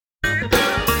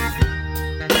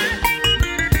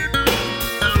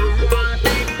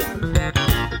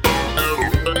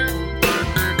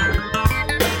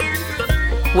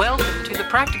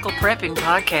Practical Prepping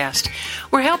Podcast.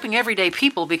 We're helping everyday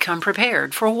people become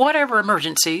prepared for whatever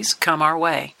emergencies come our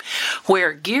way.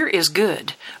 Where gear is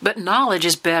good, but knowledge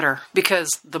is better,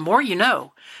 because the more you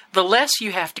know, the less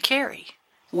you have to carry.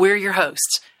 We're your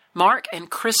hosts, Mark and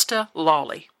Krista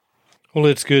Lawley. Well,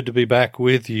 it's good to be back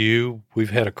with you. We've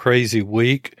had a crazy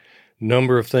week.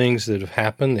 Number of things that have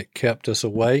happened that kept us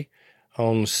away.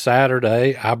 On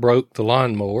Saturday, I broke the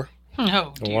lawnmower.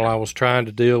 Oh, and while I was trying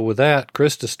to deal with that,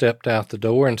 Krista stepped out the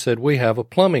door and said, "We have a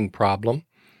plumbing problem."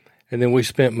 And then we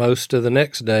spent most of the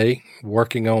next day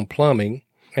working on plumbing.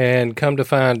 And come to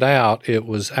find out, it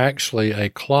was actually a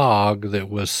clog that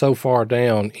was so far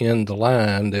down in the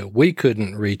line that we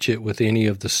couldn't reach it with any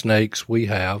of the snakes we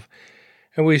have.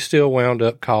 And we still wound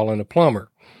up calling a plumber.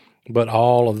 But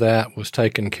all of that was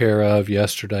taken care of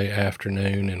yesterday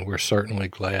afternoon, and we're certainly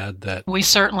glad that... We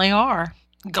certainly are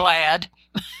glad.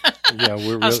 Yeah,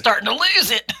 we're really... I'm starting to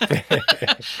lose it.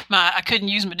 I couldn't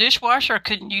use my dishwasher. I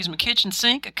couldn't use my kitchen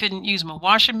sink. I couldn't use my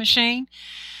washing machine.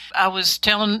 I was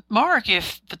telling Mark,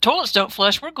 if the toilets don't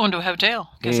flush, we're going to a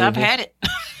hotel, because I've had it.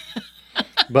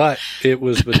 But it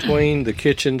was between the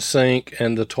kitchen sink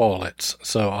and the toilets.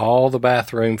 So all the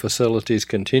bathroom facilities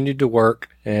continued to work,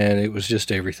 and it was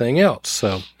just everything else.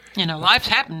 So, you know, life's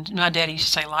happened. My daddy used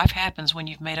to say life happens when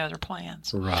you've made other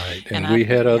plans. Right. And we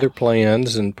had other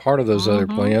plans, and part of those other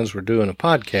plans were doing a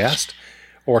podcast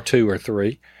or 2 or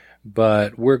 3.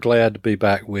 But we're glad to be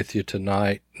back with you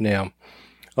tonight. Now,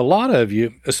 a lot of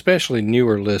you, especially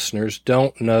newer listeners,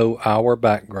 don't know our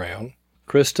background.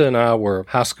 Krista and I were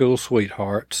high school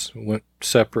sweethearts, went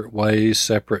separate ways,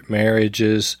 separate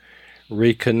marriages,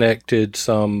 reconnected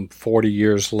some 40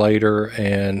 years later,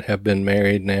 and have been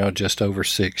married now just over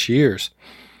 6 years.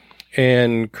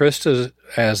 And Krista,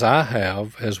 as I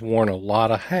have, has worn a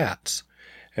lot of hats.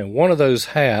 And one of those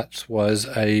hats was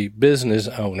a business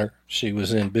owner. She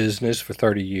was in business for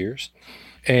 30 years.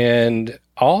 And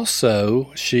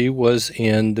also, she was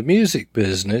in the music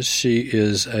business. She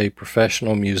is a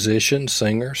professional musician,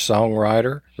 singer,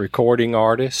 songwriter, recording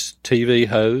artist, TV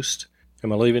host.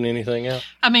 Am I leaving anything out?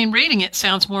 I mean, reading it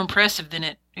sounds more impressive than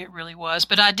it really was,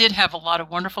 but I did have a lot of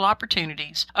wonderful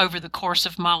opportunities over the course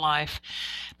of my life,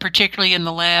 particularly in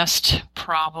the last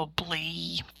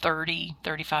probably 30,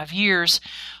 35 years,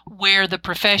 where the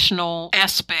professional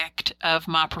aspect of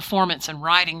my performance and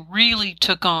writing really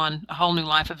took on a whole new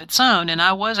life of its own. And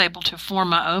I was able to form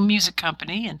my own music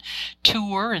company and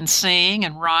tour and sing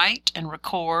and write and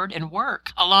record and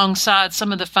work alongside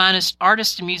some of the finest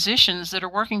artists and musicians that are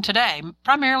working today,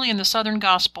 primarily in the Southern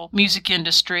gospel music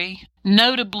industry.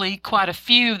 Notably, quite a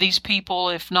few of these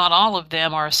people, if not all of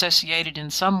them, are associated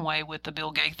in some way with the Bill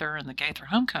Gaither and the Gaither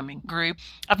Homecoming group.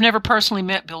 I've never personally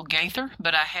met Bill Gaither,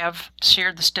 but I have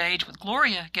shared the stage with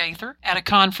Gloria Gaither at a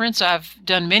conference. I've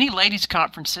done many ladies'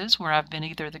 conferences where I've been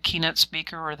either the keynote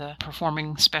speaker or the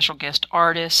performing special guest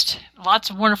artist. Lots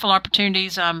of wonderful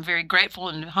opportunities. I'm very grateful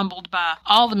and humbled by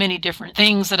all the many different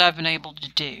things that I've been able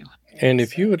to do. And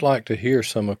if you would like to hear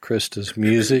some of Krista's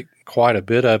music, quite a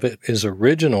bit of it is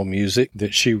original music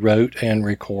that she wrote and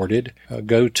recorded.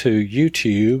 Go to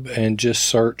YouTube and just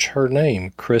search her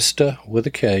name, Krista with a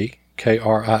K,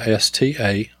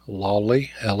 Krista,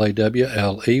 Lawley,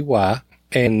 Lawley,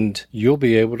 and you'll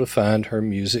be able to find her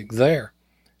music there.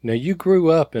 Now, you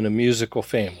grew up in a musical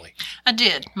family. I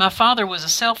did. My father was a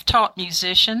self-taught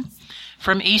musician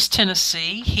from East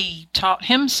Tennessee. He taught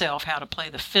himself how to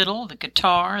play the fiddle, the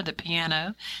guitar, the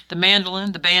piano, the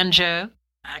mandolin, the banjo.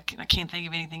 I can't think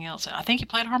of anything else. I think he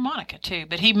played harmonica, too.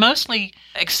 But he mostly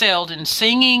excelled in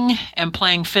singing and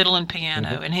playing fiddle and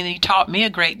piano. And he taught me a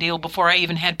great deal before I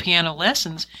even had piano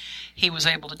lessons. He was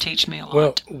able to teach me a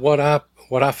lot. Well,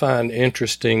 what I find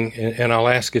interesting, and I'll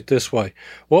ask it this way,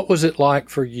 what was it like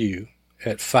for you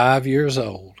at 5 years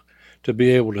old to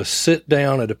be able to sit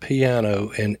down at a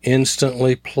piano and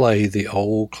instantly play the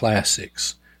old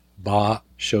classics, Bach,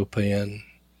 Chopin?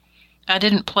 I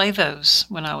didn't play those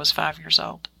when I was 5 years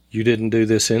old. You didn't do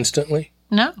this instantly?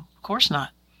 No, of course not.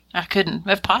 I couldn't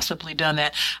have possibly done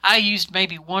that. I used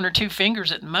maybe 1 or 2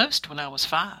 fingers at most when I was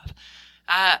 5.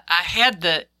 I had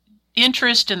the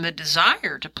interest and the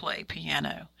desire to play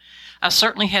piano. I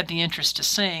certainly had the interest to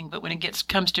sing, but when it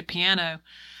comes to piano,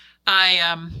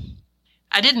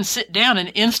 I didn't sit down and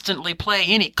instantly play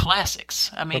any classics.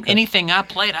 I mean, anything I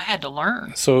played, I had to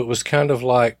learn. So it was kind of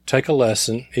like take a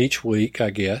lesson each week, I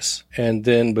guess, and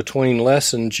then between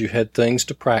lessons you had things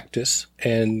to practice,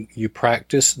 and you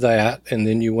practiced that, and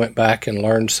then you went back and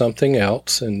learned something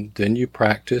else, and then you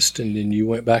practiced, and then you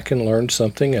went back and learned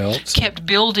something else. Kept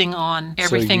building on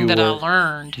everything I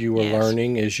learned. You were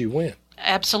learning as you went.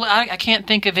 Absolutely. I can't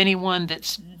think of anyone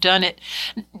that's done it.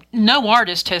 no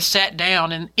artist has sat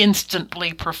down and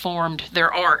instantly performed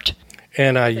their art.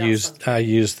 And I use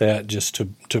that just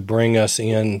to bring us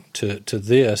in to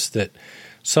this, that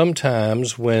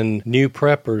sometimes when new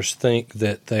preppers think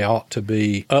that they ought to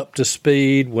be up to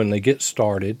speed when they get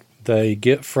started, they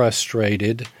get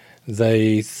frustrated.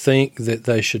 They think that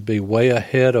they should be way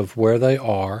ahead of where they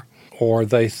are, or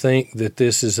they think that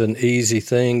this is an easy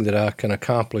thing that I can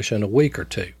accomplish in a week or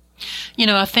two.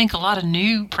 I think a lot of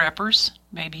new preppers,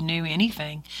 maybe new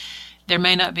anything, there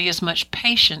may not be as much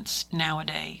patience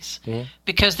nowadays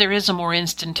because there is a more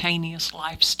instantaneous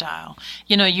lifestyle.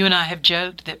 You and I have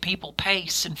joked that people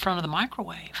pace in front of the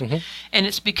microwave, and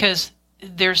it's because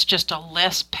there's just a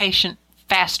less patient,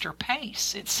 faster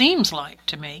pace, it seems like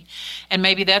to me. And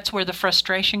maybe that's where the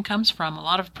frustration comes from. A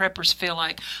lot of preppers feel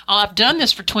like, oh, I've done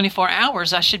this for 24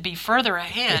 hours. I should be further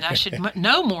ahead. I should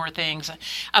know more things.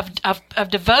 I've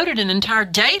devoted an entire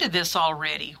day to this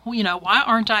already. Why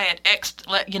aren't I at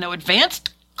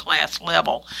advanced class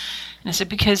level? And I said,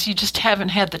 because you just haven't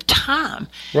had the time.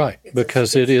 Right,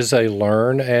 because it is a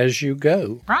learn as you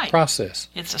go process.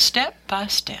 It's a step by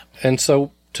step. And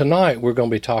so tonight we're going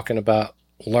to be talking about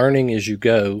learning as you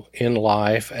go in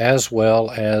life as well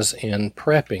as in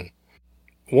prepping.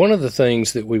 One of the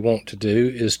things that we want to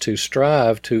do is to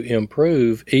strive to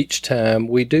improve each time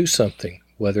we do something,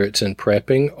 whether it's in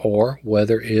prepping or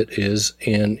whether it is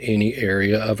in any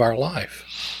area of our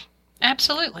life.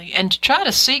 Absolutely. And to try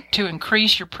to seek to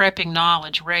increase your prepping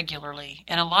knowledge regularly.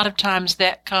 And a lot of times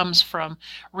that comes from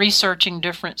researching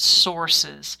different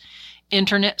sources,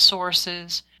 internet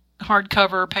sources,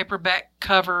 hardcover, paperback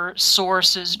cover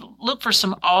sources. Look for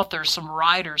some authors, some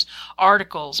writers,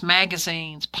 articles,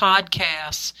 magazines,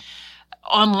 podcasts,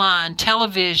 online,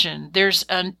 television. There's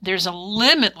a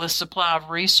limitless supply of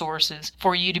resources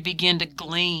for you to begin to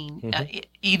glean,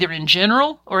 either in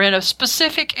general or in a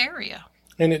specific area.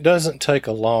 And it doesn't take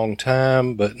a long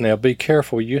time, but now be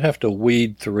careful. You have to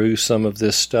weed through some of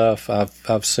this stuff.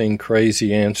 I've seen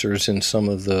crazy answers in some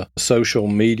of the social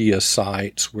media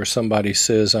sites where somebody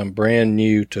says, I'm brand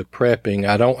new to prepping.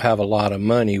 I don't have a lot of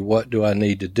money. What do I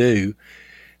need to do?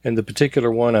 And the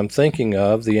particular one I'm thinking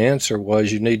of, the answer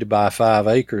was you need to buy 5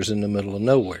 acres in the middle of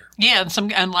nowhere. Yeah,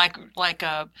 and like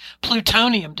a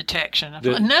plutonium detection.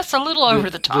 And that's a little over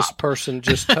the top. This person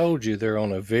just told you they're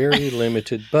on a very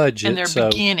limited budget. And they're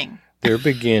beginning. They're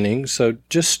beginning, so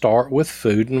just start with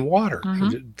food and water,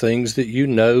 things that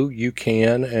you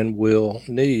can and will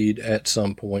need at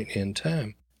some point in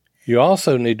time. You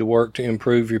also need to work to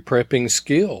improve your prepping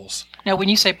skills. Now, when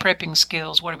you say prepping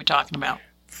skills, what are we talking about?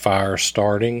 Fire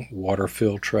starting, water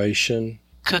filtration,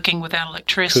 cooking without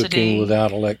electricity,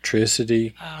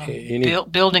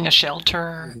 building a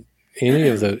shelter.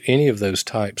 Any of those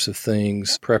types of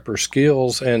things, prepper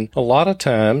skills. And a lot of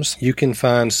times you can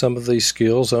find some of these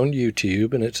skills on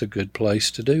YouTube, and it's a good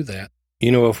place to do that.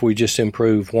 If we just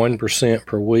improve 1%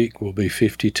 per week, we'll be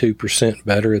 52%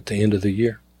 better at the end of the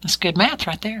year. That's good math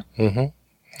right there.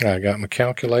 I got my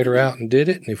calculator out and did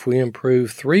it, and if we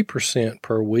improve 3%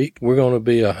 per week, we're going to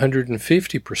be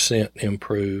 150%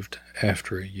 improved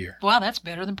after a year. Wow, that's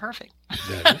better than perfect.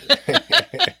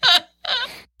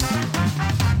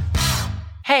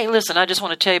 Hey, listen, I just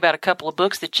want to tell you about a couple of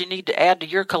books that you need to add to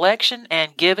your collection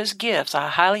and give as gifts. I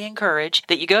highly encourage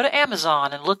that you go to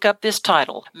Amazon and look up this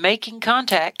title, Making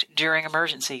Contact During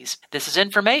Emergencies. This is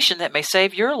information that may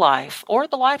save your life or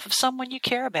the life of someone you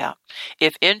care about.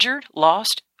 If injured,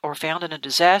 lost, or found in a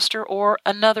disaster or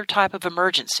another type of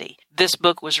emergency. This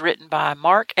book was written by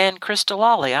Mark and Krista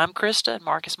Lawley. I'm Krista, and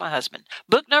Mark is my husband.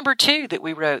 Book number 2 that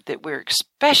we wrote that we're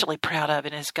especially proud of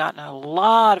and has gotten a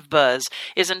lot of buzz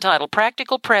is entitled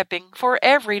Practical Prepping for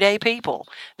Everyday People.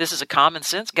 This is a common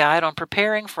sense guide on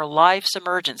preparing for life's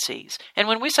emergencies. And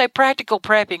when we say practical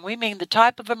prepping, we mean the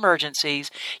type of emergencies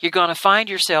you're going to find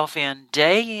yourself in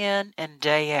and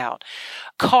day out.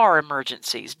 Car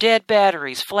emergencies, dead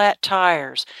batteries, flat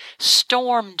tires,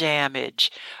 storm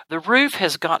damage. The roof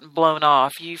has gotten blown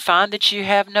off. You find that you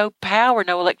have no power,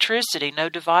 no electricity, no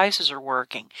devices are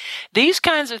working. These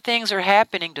kinds of things are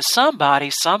happening to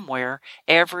somebody somewhere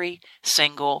every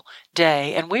single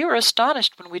day. And we were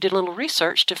astonished when we did a little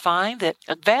research to find that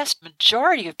a vast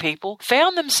majority of people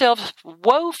found themselves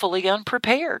woefully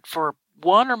unprepared for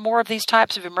one or more of these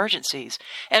types of emergencies.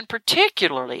 And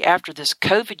particularly after this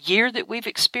COVID year that we've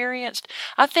experienced,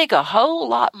 I think a whole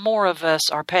lot more of us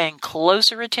are paying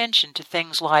closer attention to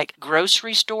things like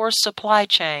grocery store supply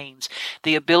chains,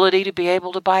 the ability to be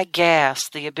able to buy gas,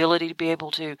 the ability to be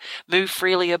able to move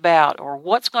freely about, or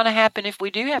what's going to happen if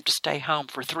we do have to stay home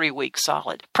for 3 weeks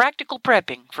solid. Practical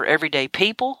Prepping for Everyday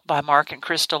People by Mark and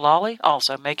Krista Lawley,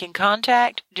 also making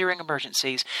contact during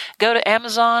emergencies. Go to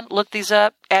Amazon, look these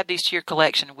up, add these to your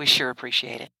collection. We sure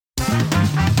appreciate it.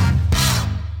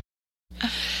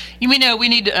 You know, we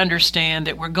need to understand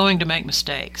that we're going to make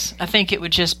mistakes. I think it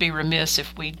would just be remiss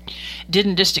if we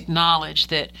didn't just acknowledge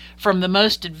that from the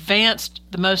most advanced,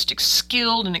 the most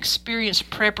skilled and experienced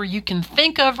prepper you can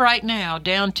think of right now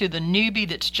down to the newbie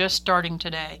that's just starting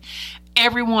today,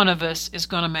 every one of us is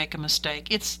going to make a mistake.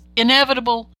 It's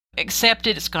inevitable. Accept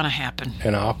it. It's going to happen.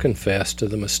 And I'll confess to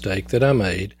the mistake that I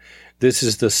made. This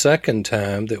is the second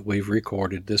time that we've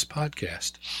recorded this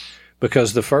podcast,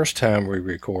 because the first time we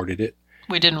recorded it,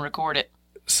 we didn't record it.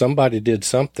 Somebody did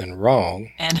something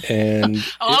wrong. And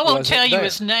I won't tell you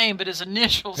his name, but his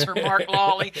initials are Mark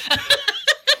Lawley.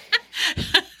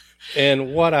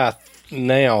 And what I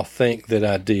now think that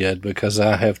I did, because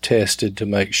I have tested to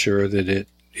make sure that it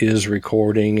is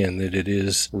recording and that it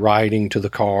is writing to the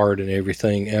card and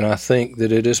everything, and I think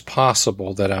that it is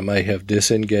possible that I may have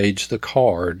disengaged the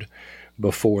card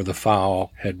before the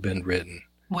file had been written.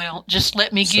 Well, just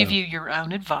let me give you your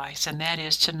own advice, and that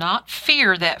is to not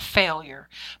fear that failure,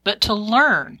 but to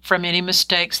learn from any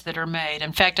mistakes that are made.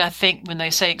 In fact, I think when they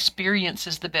say experience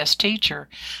is the best teacher,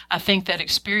 I think that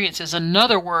experience is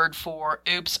another word for,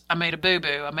 oops, I made a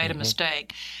boo-boo, I made a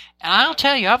mistake. And I'll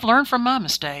tell you, I've learned from my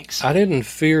mistakes. I didn't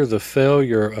fear the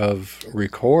failure of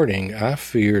recording. I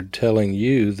feared telling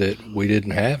you that we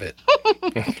didn't have it.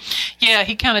 Yeah,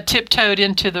 he kind of tiptoed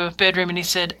into the bedroom and he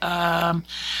said,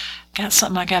 got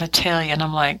something I got to tell you. And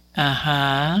I'm like,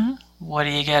 what do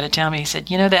you got to tell me? He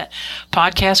said, you know that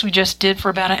podcast we just did for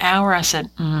about an hour? I said,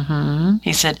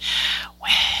 He said,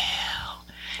 well,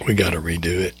 we got to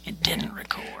redo it. It didn't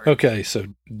record. Okay, so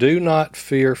do not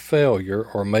fear failure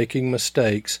or making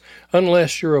mistakes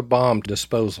unless you're a bomb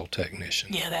disposal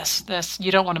technician. Yeah, that's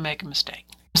you don't want to make a mistake.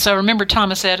 So remember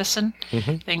Thomas Edison?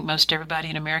 I think most everybody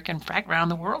in America, in fact, around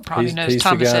the world probably knows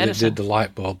Thomas Edison. He's the guy that did the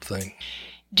light bulb thing.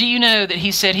 Do you know that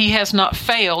he said he has not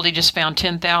failed, he just found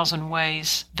 10,000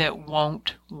 ways that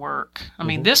won't work? I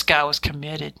mean, this guy was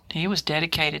committed. He was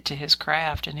dedicated to his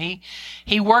craft, and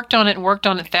he worked on it and worked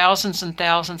on it thousands and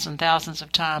thousands and thousands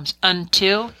of times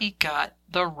until he got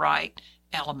the right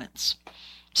elements.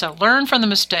 So learn from the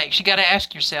mistakes. You got to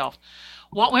ask yourself,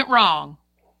 what went wrong?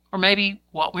 Or maybe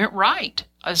what went right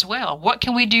as well? What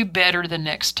can we do better the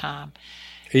next time?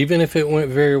 Even if it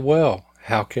went very well,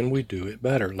 how can we do it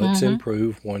better? Let's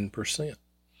improve 1%.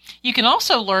 You can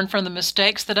also learn from the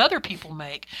mistakes that other people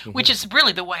make, which is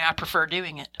really the way I prefer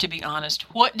doing it, to be honest.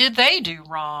 What did they do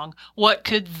wrong? What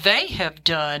could they have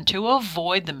done to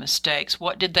avoid the mistakes?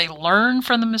 What did they learn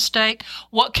from the mistake?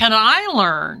 What can I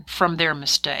learn from their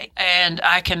mistake? And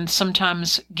I can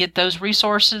sometimes get those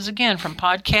resources, again, from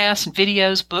podcasts and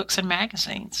videos, books, and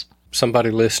magazines.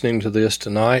 Somebody listening to this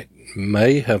tonight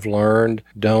may have learned,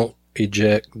 don't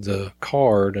eject the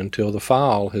card until the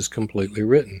file is completely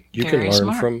written. You can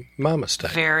learn from my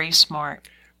mistake. Very smart.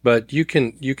 But you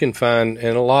can find,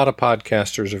 and a lot of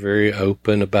podcasters are very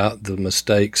open about the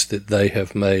mistakes that they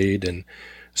have made, and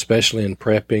especially in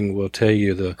prepping, we'll tell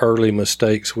you the early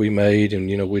mistakes we made. And,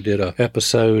 we did an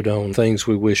episode on things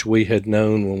we wish we had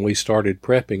known when we started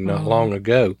prepping not long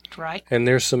ago. Right. And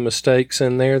there's some mistakes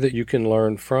in there that you can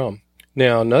learn from.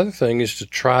 Now, another thing is to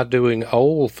try doing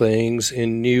old things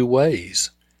in new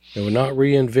ways. And we're not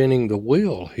reinventing the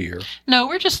wheel here. No,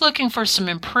 we're just looking for some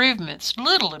improvements,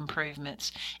 little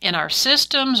improvements in our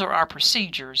systems or our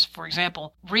procedures. For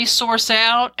example, resource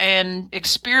out and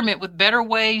experiment with better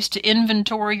ways to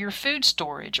inventory your food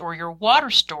storage or your water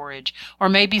storage, or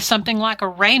maybe something like a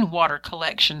rainwater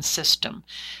collection system,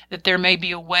 that there may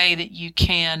be a way that you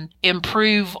can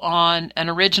improve on an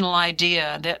original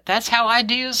idea. That's how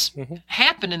ideas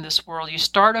happen in this world. You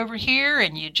start over here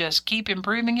and you just keep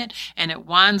improving it, and it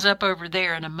winds up over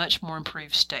there in a much more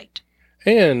improved state.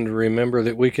 And remember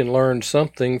that we can learn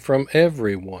something from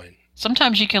everyone.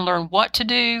 Sometimes you can learn what to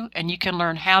do, and you can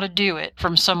learn how to do it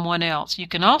from someone else. You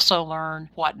can also learn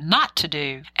what not to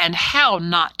do and how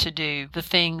not to do the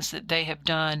things that they have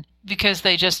done, because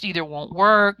they just either won't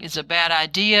work, is a bad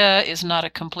idea, is not a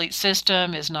complete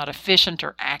system, is not efficient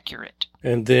or accurate.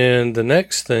 And then the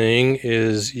next thing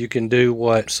is you can do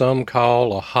what some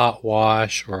call a hot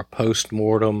wash or a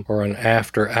post-mortem or an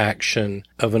after action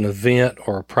of an event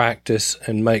or a practice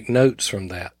and make notes from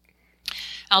that.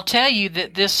 I'll tell you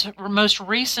that this most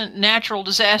recent natural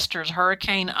disasters,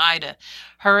 Hurricane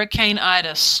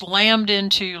Ida slammed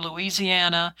into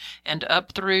Louisiana and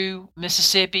up through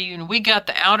Mississippi, and we got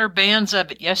the outer bands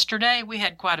of it yesterday. We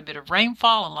had quite a bit of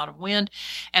rainfall and a lot of wind,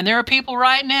 and there are people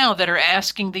right now that are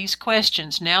asking these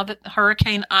questions now that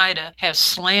Hurricane Ida has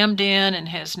slammed in and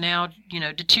has now,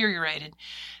 deteriorated.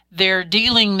 They're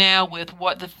dealing now with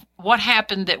what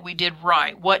happened that we did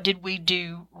right. What did we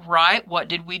do right? What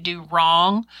did we do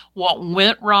wrong? What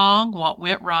went wrong? What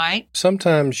went right?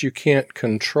 Sometimes you can't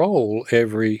control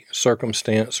every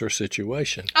circumstance or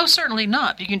situation. Oh, certainly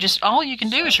not. All you can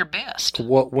do is your best.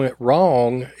 What went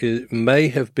wrong may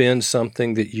have been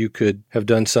something that you could have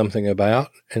done something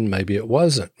about, and maybe it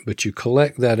wasn't. But you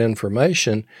collect that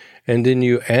information, and then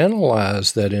you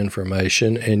analyze that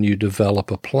information, and you develop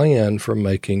a plan for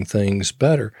making things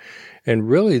better. And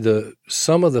really,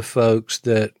 some of the folks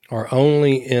that are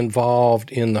only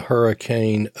involved in the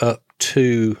hurricane up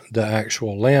to the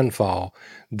actual landfall,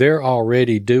 they're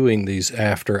already doing these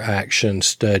after-action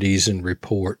studies and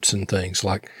reports and things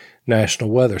like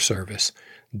National Weather Service.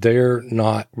 They're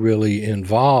not really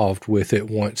involved with it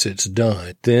once it's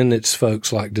done. Then it's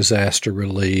folks like disaster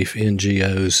relief,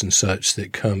 NGOs and such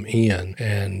that come in,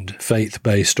 and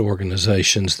faith-based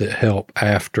organizations that help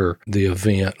after the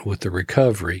event with the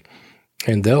recovery.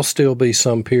 And there'll still be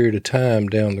some period of time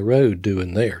down the road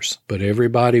doing theirs. But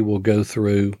everybody will go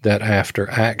through that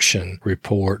after-action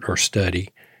report or study.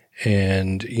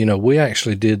 And, we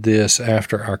actually did this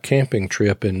after our camping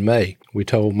trip in May. We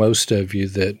told most of you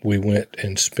that we went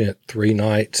and spent 3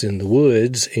 nights in the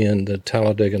woods in the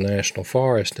Talladega National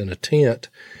Forest in a tent.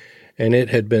 And it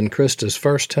had been Krista's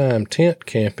first time tent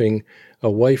camping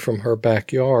away from her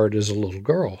backyard as a little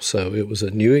girl. So it was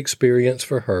a new experience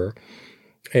for her.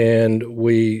 And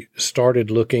we started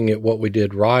looking at what we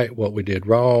did right, what we did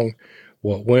wrong,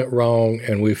 what went wrong,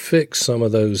 and we fixed some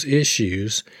of those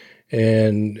issues.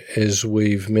 And as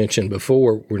we've mentioned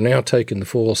before, we're now taking the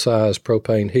full-size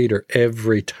propane heater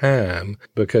every time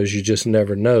because you just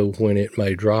never know when it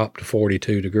may drop to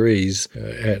 42 degrees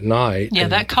at night. Yeah,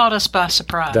 that caught us by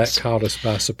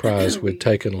surprise. We'd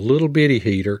taken a little bitty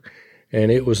heater, and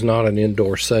it was not an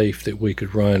indoor safe that we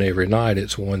could run every night.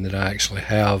 It's one that I actually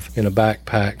have in a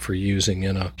backpack for using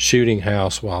in a shooting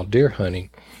house while deer hunting.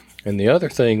 And the other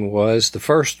thing was, the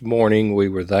first morning we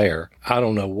were there, I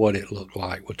don't know what it looked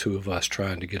like with 2 of us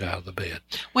trying to get out of the bed.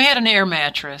 We had an air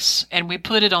mattress, and we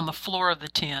put it on the floor of the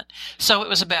tent. So it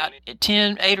was about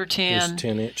 8 or 10. It was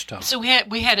 10-inch tall. So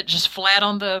we had it just flat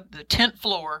on the tent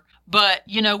floor. But,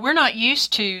 we're not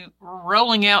used to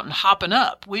rolling out and hopping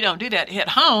up. We don't do that. At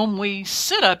home, we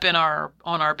sit up on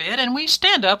our bed, and we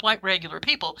stand up like regular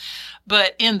people.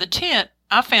 But in the tent,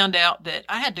 I found out that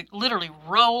I had to literally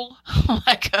roll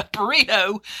like a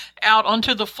burrito out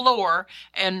onto the floor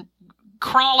and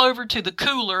crawl over to the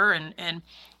cooler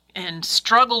and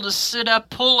struggle to sit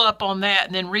up, pull up on that,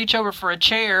 and then reach over for a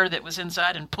chair that was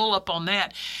inside and pull up on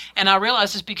that. And I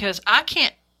realized it's because I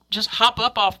can't just hop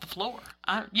up off the floor.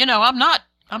 I'm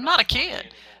not a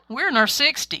kid. We're in our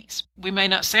 60s. We may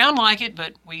not sound like it,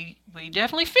 but we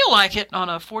definitely feel like it on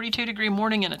a 42-degree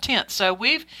morning in a tent. So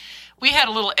we had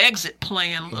a little exit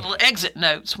plan, little exit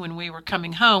notes when we were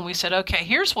coming home. We said, okay,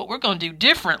 here's what we're going to do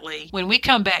differently. When we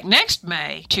come back next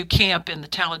May to camp in the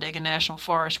Talladega National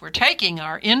Forest, we're taking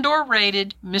our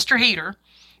indoor-rated Mr. Heater,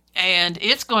 and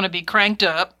it's going to be cranked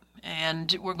up.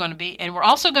 And we're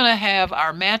also going to have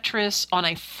our mattress on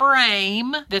a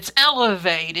frame that's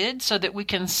elevated so that we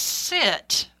can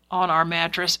sit on our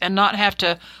mattress and not have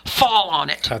to fall on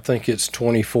it. I think it's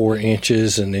 24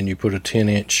 inches, and then you put a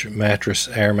 10-inch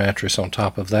air mattress on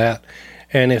top of that.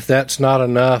 And if that's not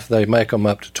enough, they make them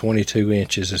up to 22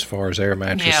 inches as far as air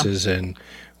mattresses, and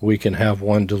we can have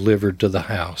one delivered to the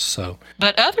house. So,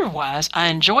 but otherwise, I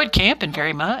enjoyed camping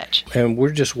very much. And we're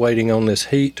just waiting on this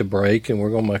heat to break, and we're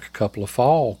going to make a couple of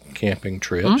fall camping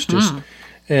trips.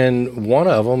 And one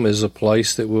of them is a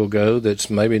place that we'll go that's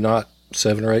maybe not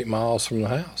 7 or 8 miles from the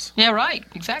house. Yeah, right,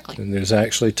 exactly. And there's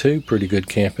actually 2 pretty good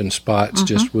camping spots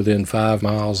just within 5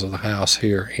 miles of the house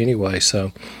here anyway,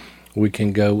 so we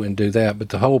can go and do that. But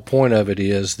the whole point of it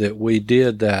is that we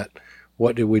did that.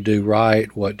 What did we do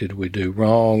right? What did we do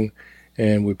wrong?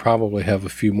 And we probably have a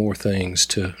few more things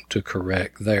to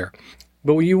correct there.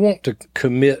 But you want to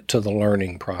commit to the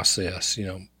learning process.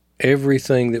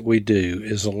 Everything that we do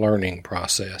is a learning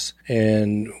process.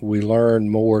 And we learn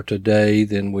more today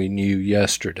than we knew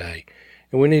yesterday.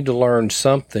 And we need to learn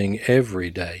something every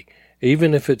day,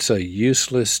 even if it's a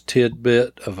useless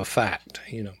tidbit of a fact,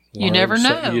 You never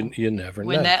know. You never know.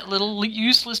 When that little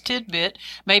useless tidbit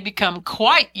may become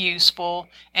quite useful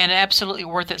and absolutely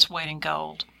worth its weight in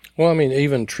gold. Well, I mean,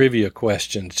 even trivia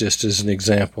questions, just as an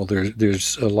example,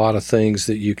 there's a lot of things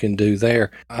that you can do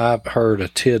there. I've heard a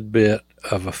tidbit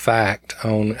of a fact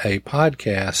on a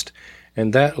podcast,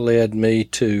 and that led me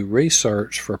to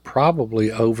research for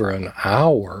probably over an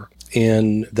hour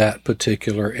in that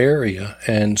particular area.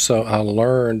 And so I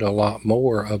learned a lot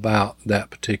more about that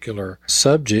particular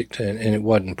subject, and it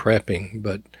wasn't prepping,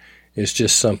 but it's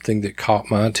just something that caught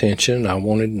my attention. I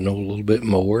wanted to know a little bit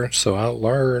more, so I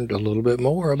learned a little bit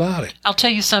more about it. I'll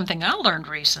tell you something I learned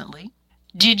recently.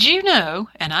 Did you know,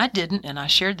 and I didn't, and I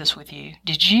shared this with you,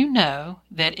 did you know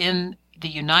that in the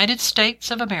United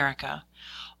States of America,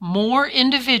 more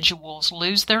individuals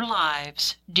lose their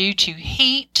lives due to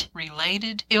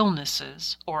heat-related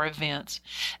illnesses or events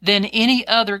than any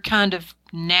other kind of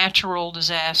natural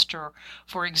disaster?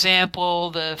 For example,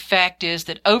 the fact is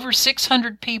that over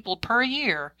 600 people per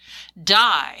year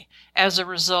die as a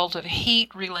result of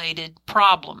heat-related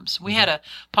problems. We had a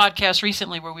podcast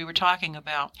recently where we were talking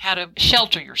about how to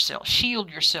shelter yourself, shield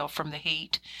yourself from the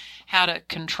heat, how to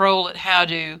control it, how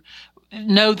to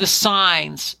know the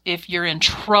signs if you're in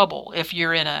trouble, if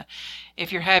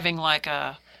you're having like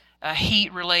a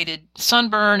heat-related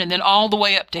sunburn, and then all the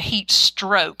way up to heat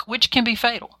stroke, which can be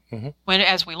fatal.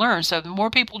 As we learn. So more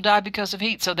people die because of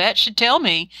heat. So that should tell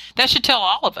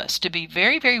all of us to be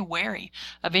very, very wary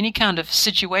of any kind of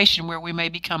situation where we may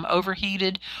become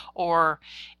overheated or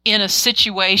in a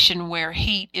situation where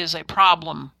heat is a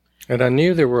problem. And I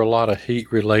knew there were a lot of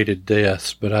heat-related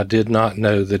deaths, but I did not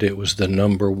know that it was the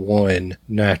number one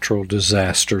natural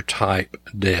disaster type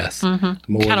death.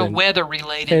 More kind of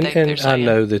weather-related. And I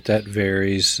know that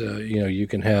varies. You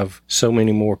can have so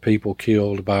many more people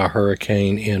killed by a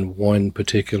hurricane in one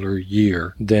particular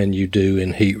year than you do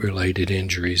in heat-related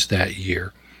injuries that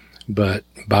year. But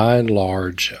by and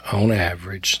large, on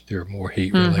average, there are more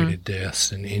heat-related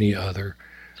deaths than any other.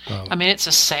 I mean, it's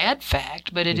a sad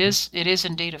fact, but it is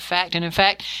indeed a fact. And in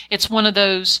fact, it's one of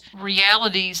those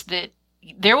realities that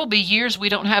there will be years we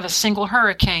don't have a single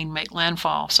hurricane make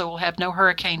landfall. So we'll have no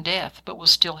hurricane death, but we'll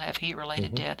still have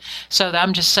heat-related death. So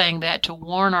I'm just saying that to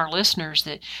warn our listeners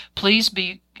that please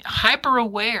be hyper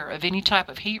aware of any type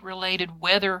of heat-related,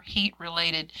 weather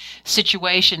heat-related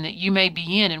situation that you may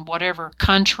be in whatever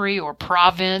country or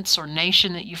province or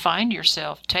nation that you find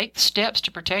yourself. Take steps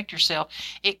to protect yourself.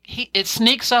 It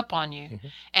sneaks up on you,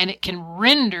 and it can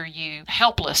render you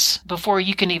helpless before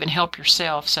you can even help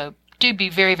yourself. So do be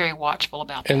very, very watchful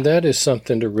about that. And that is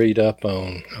something to read up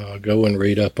on. Go and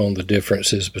read up on the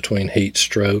differences between heat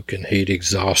stroke and heat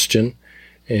exhaustion.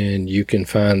 And you can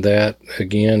find that,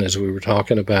 again, as we were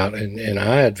talking about, and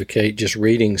I advocate just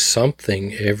reading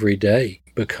something every day.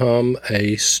 Become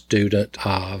a student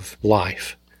of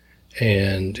life.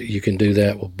 And you can do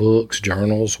that with books,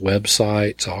 journals,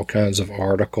 websites, all kinds of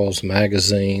articles,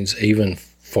 magazines, even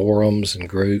forums and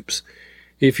groups.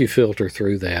 If you filter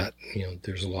through that,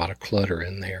 there's a lot of clutter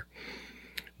in there.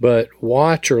 But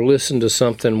watch or listen to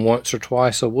something once or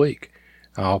twice a week.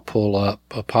 I'll pull up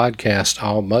a podcast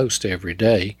almost every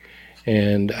day,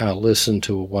 and I listen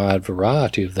to a wide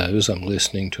variety of those. I'm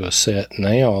listening to a set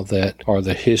now that are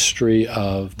the history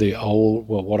of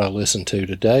what I listened to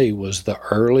today was the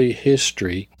early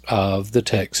history of the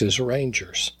Texas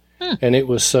Rangers. And it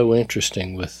was so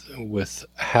interesting with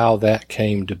how that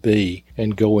came to be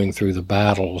and going through the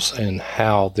battles and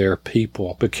how their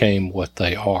people became what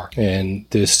they are. And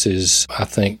this is, I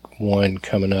think, one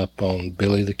coming up on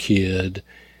Billy the Kid.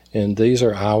 And these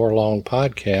are hour-long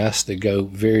podcasts that go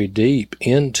very deep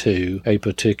into a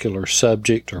particular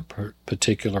subject or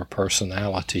particular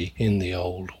personality in the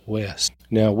Old West.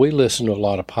 Now, we listen to a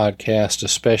lot of podcasts,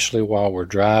 especially while we're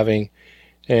driving.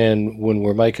 And when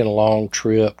we're making a long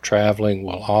trip, traveling,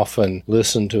 we'll often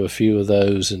listen to a few of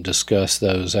those and discuss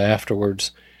those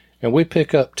afterwards. And we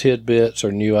pick up tidbits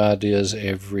or new ideas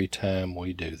every time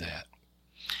we do that.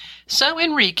 So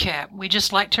in recap, we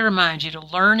just like to remind you to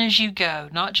learn as you go,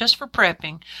 not just for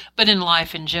prepping, but in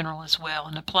life in general as well,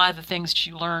 and apply the things that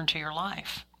you learn to your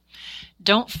life.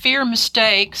 Don't fear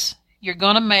mistakes. You're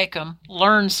going to make them.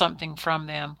 Learn something from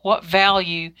them. What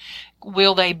value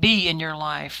will they be in your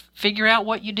life? Figure out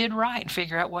what you did right and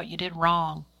figure out what you did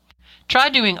wrong. Try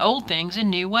doing old things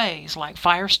in new ways, like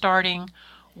fire starting,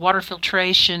 water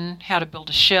filtration, how to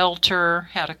build a shelter,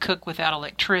 how to cook without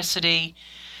electricity,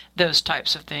 those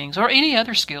types of things, or any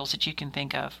other skills that you can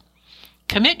think of.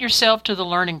 Commit yourself to the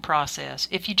learning process.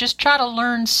 If you just try to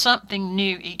learn something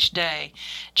new each day,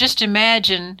 just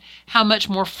imagine how much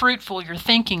more fruitful your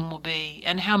thinking will be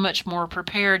and how much more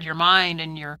prepared your mind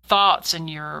and your thoughts and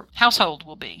your household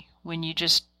will be when you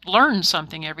just learn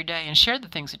something every day and share the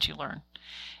things that you learn.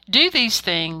 Do these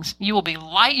things, you will be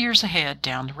light years ahead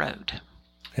down the road.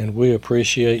 and we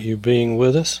appreciate you being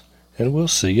with us, and we'll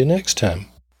see you next time.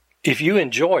 If you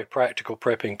enjoy Practical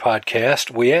Prepping Podcast,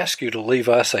 we ask you to leave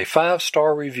us a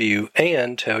 5-star review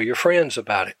and tell your friends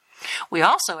about it. We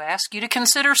also ask you to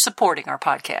consider supporting our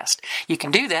podcast. You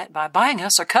can do that by buying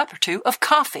us a cup or two of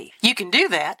coffee. You can do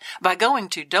that by going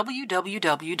to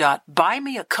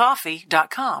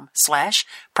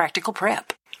www.buymeacoffee.com/practicalprep.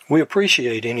 We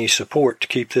appreciate any support to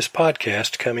keep this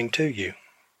podcast coming to you.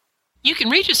 You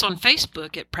can reach us on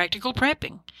Facebook at Practical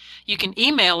Prepping. You can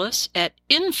email us at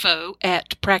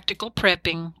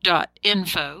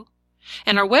info@practicalprepping.info.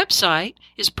 And our website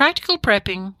is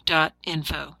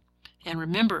practicalprepping.info. And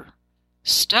remember,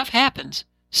 stuff happens.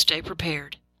 Stay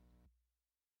prepared.